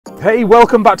Hey,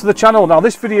 welcome back to the channel. Now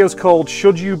this video is called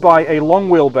should you buy a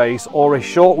long wheelbase or a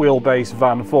short wheelbase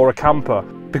van for a camper?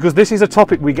 Because this is a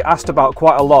topic we get asked about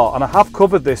quite a lot, and I have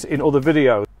covered this in other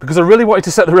videos because I really wanted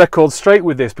to set the record straight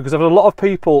with this, because I've had a lot of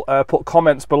people put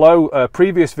comments below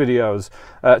previous videos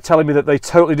telling me that they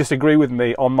totally disagree with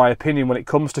me on my opinion when it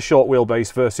comes to short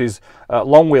wheelbase versus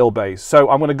long wheelbase. So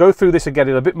I'm going to go through this again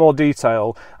in a bit more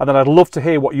detail, and then I'd love to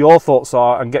hear what your thoughts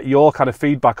are and get your kind of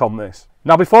feedback on this.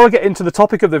 Now, before I get into the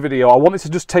topic of the video, I wanted to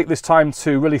just take this time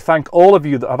to really thank all of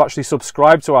you that have actually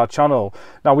subscribed to our channel.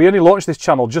 Now, we only launched this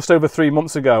channel just over 3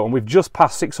 months ago, and we've just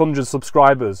passed 600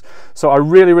 subscribers. So I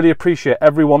really appreciate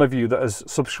every one of you that has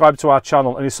subscribed to our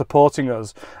channel and is supporting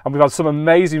us. And we've had some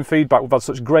amazing feedback. We've had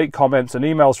such great comments and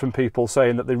emails from people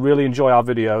saying that they really enjoy our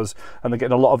videos and they're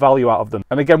getting a lot of value out of them.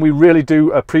 And again, we really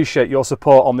do appreciate your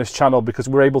support on this channel, because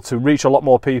we're able to reach a lot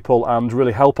more people and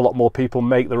really help a lot more people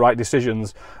make the right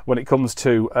decisions when it comes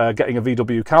to getting a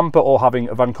VW camper or having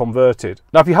a van converted.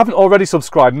 Now, if you haven't already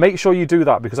subscribed, make sure you do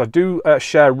that, because I do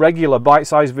share regular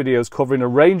bite-sized videos covering a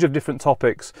range of different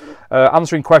topics,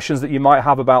 answering questions that you might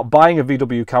have about buying a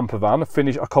VW camper van,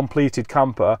 a completed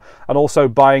camper, and also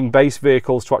buying base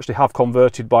vehicles to actually have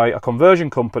converted by a conversion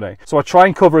company. So I try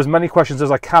and cover as many questions as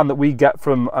I can that we get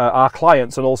from our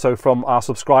clients and also from our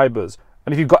subscribers.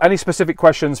 And if you've got any specific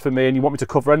questions for me and you want me to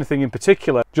cover anything in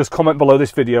particular, just comment below this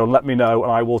video and let me know,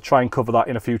 and I will try and cover that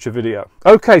in a future video.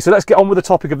 Okay, so let's get on with the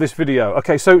topic of this video.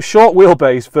 Okay, so short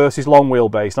wheelbase versus long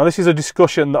wheelbase. Now, this is a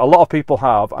discussion that a lot of people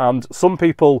have, and some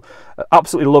people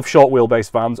absolutely love short wheelbase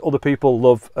vans, other people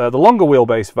love the longer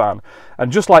wheelbase van.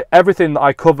 And just like everything that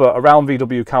I cover around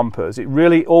VW campers, it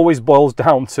really always boils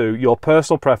down to your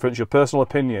personal preference, your personal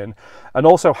opinion, and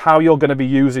also how you're going to be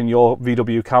using your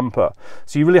VW camper.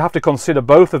 So you really have to consider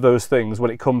both of those things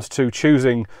when it comes to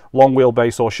choosing long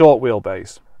wheelbase or short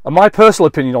wheelbase. And my personal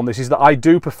opinion on this is that I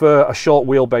do prefer a short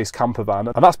wheelbase camper van,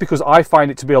 and that's because I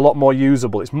find it to be a lot more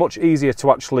usable. It's much easier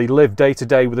to actually live day to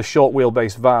day with a short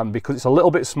wheelbase van because it's a little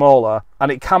bit smaller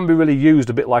and it can be really used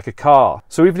a bit like a car.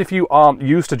 So even if you aren't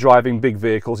used to driving big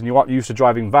vehicles and you aren't used to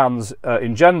driving vans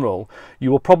in general, you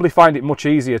will probably find it much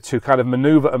easier to kind of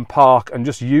maneuver and park and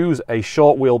just use a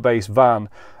short wheelbase van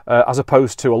as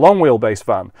opposed to a long wheelbase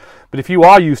van. But if you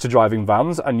are used to driving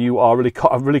vans and you are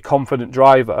a really confident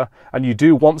driver and you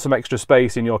do want some extra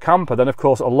space in your camper, then of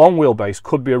course a long wheelbase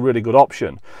could be a really good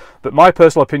option. But my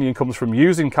personal opinion comes from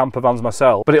using camper vans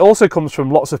myself, but it also comes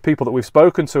from lots of people that we've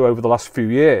spoken to over the last few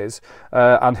years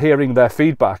and hearing their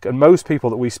feedback. And most people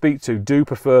that we speak to do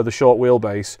prefer the short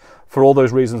wheelbase for all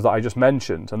those reasons that I just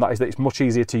mentioned, and that is that it's much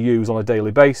easier to use on a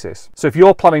daily basis. So if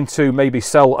you're planning to maybe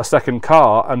sell a second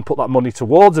car and put that money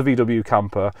towards a VW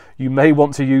camper, you may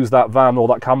want to use that van or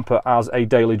that camper as a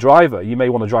daily driver. You may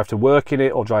want to drive to work in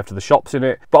it or drive to the shops in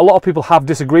it. But a lot of people have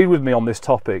disagreed with me on this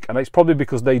topic, and it's probably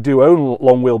because they do own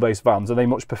long wheelbase vans and they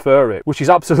much prefer it, which is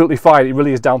absolutely fine. It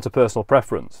really is down to personal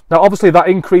preference. Now, obviously that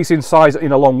increase in size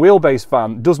in a long wheelbase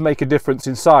van does make a difference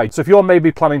in size. So if you're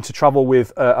maybe planning to travel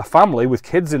with a family with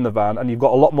kids in the van and you've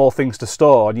got a lot more things to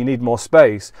store and you need more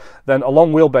space, then a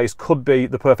long wheelbase could be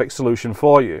the perfect solution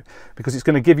for you, because it's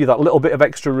going to give you that little bit of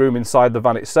extra room inside the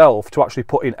van itself to actually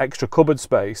put in extra cupboard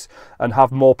space and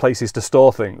have more places to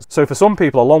store things. So for some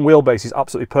people, a long wheelbase is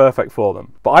absolutely perfect for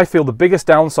them. But I feel the biggest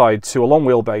downside to a long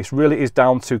wheelbase really is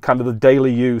down to kind of the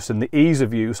daily use and the ease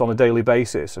of use on a daily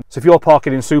basis. So if you're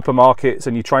parking in supermarkets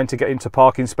and you're trying to get into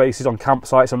parking spaces on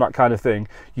campsites and that kind of thing,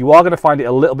 you are going to find it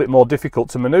a little bit more difficult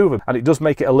to maneuver, and it does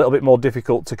make it a little bit more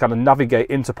difficult to kind of navigate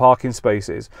into parking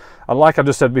spaces. And like I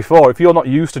just said before, if you're not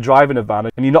used to driving a van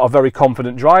and you're not a very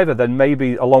confident driver, then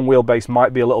maybe a long wheelbase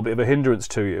might be a little bit of a hindrance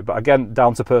to you. But again,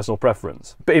 down to personal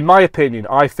preference. But in my opinion,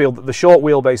 I feel that the short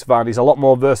wheelbase van is a lot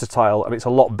more versatile and it's a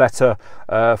lot better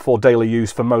for daily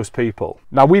use for most people.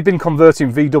 Now, we've been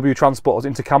converting VW transporters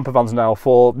into camper vans now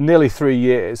for nearly 3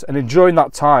 years, and during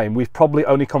that time we've probably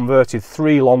only converted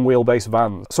 3 long wheelbase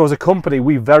vans. So as a company,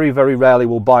 we very rarely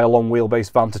will buy a long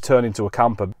wheelbase van to turn into a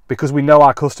camper, because we know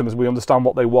our customers, we understand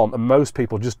what they want, and most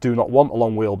people just do not want a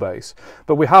long wheelbase.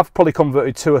 But we have probably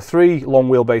converted 2 or 3 long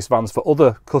wheelbase vans for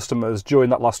other customers during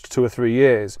that last 2 or 3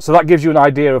 years. So that gives you an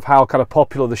idea of how kind of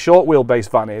popular the short wheelbase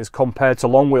van is compared to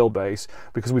long wheelbase,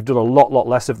 because we've done a lot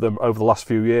less of them over the last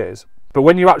few years. But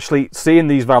when you're actually seeing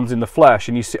these vans in the flesh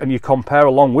and you compare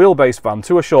a long wheelbase van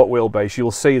to a short wheelbase,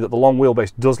 you'll see that the long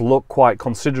wheelbase does look quite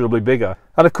considerably bigger.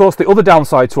 And of course, the other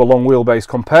downside to a long wheelbase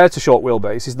compared to short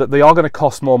wheelbase is that they are going to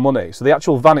cost more money. So the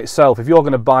actual van itself, if you're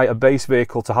going to buy a base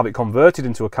vehicle to have it converted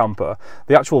into a camper,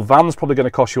 the actual van's probably going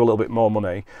to cost you a little bit more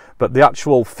money, but the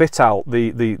actual fit out,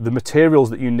 the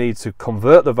materials that you need to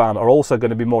convert the van are also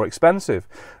going to be more expensive,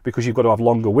 because you've got to have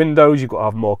longer windows, you've got to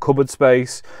have more cupboard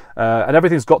space, and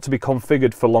everything's got to be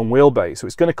configured for long wheelbase. So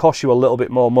it's going to cost you a little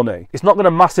bit more money. It's not going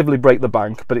to massively break the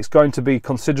bank, but it's going to be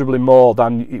considerably more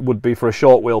than it would be for a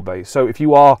short wheelbase. So if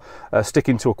you are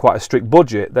sticking to quite a strict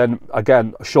budget, then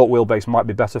again, a short wheelbase might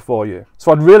be better for you.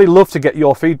 So I'd really love to get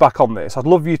your feedback on this. I'd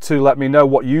love you to let me know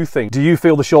what you think. Do you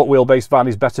feel the short wheelbase van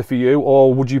is better for you,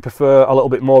 or would you prefer a little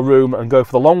bit more room and go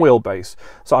for the long wheelbase?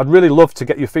 So I'd really love to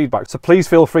get your feedback. So please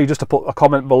feel free just to put a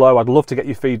comment below. I'd love to get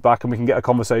your feedback and we can get a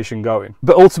conversation going.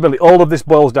 But ultimately, all of this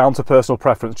boils down to personal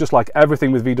preference, just like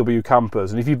everything with VW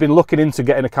campers. And if you've been looking into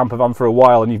getting a camper van for a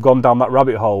while and you've gone down that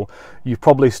rabbit hole, you've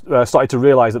probably started to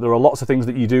realise that there are lots of things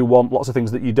that you do want, lots of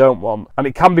things that you don't want, and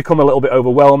it can become a little bit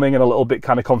overwhelming and a little bit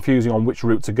kind of confusing on which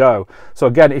route to go. So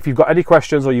again, if you've got any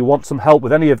questions or you want some help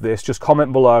with any of this, just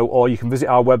comment below, or you can visit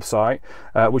our website,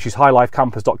 which is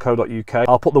highlifecampers.co.uk.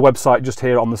 I'll put the website just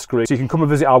here on the screen, so you can come and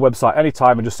visit our website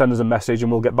anytime and just send us a message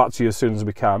and we'll get back to you as soon as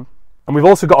we can. And we've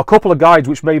also got a couple of guides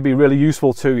which may be really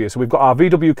useful to you. So we've got our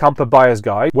VW Camper Buyer's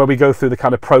Guide, where we go through the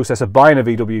kind of process of buying a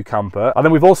VW camper. And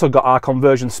then we've also got our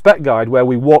Conversion Spec Guide, where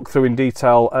we walk through in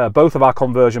detail both of our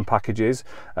conversion packages,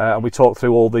 and we talk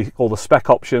through all the spec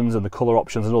options and the colour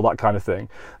options and all that kind of thing.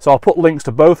 So I'll put links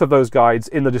to both of those guides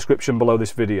in the description below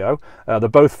this video. They're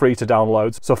both free to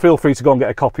download, so feel free to go and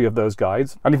get a copy of those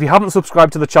guides. And if you haven't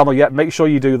subscribed to the channel yet, make sure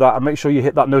you do that, and make sure you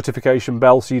hit that notification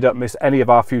bell so you don't miss any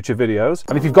of our future videos.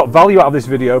 And if you've got value out of this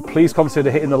video, please consider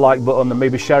hitting the like button and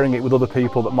maybe sharing it with other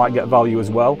people that might get value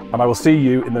as well. And I will see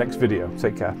you in the next video.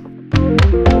 Take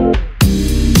care.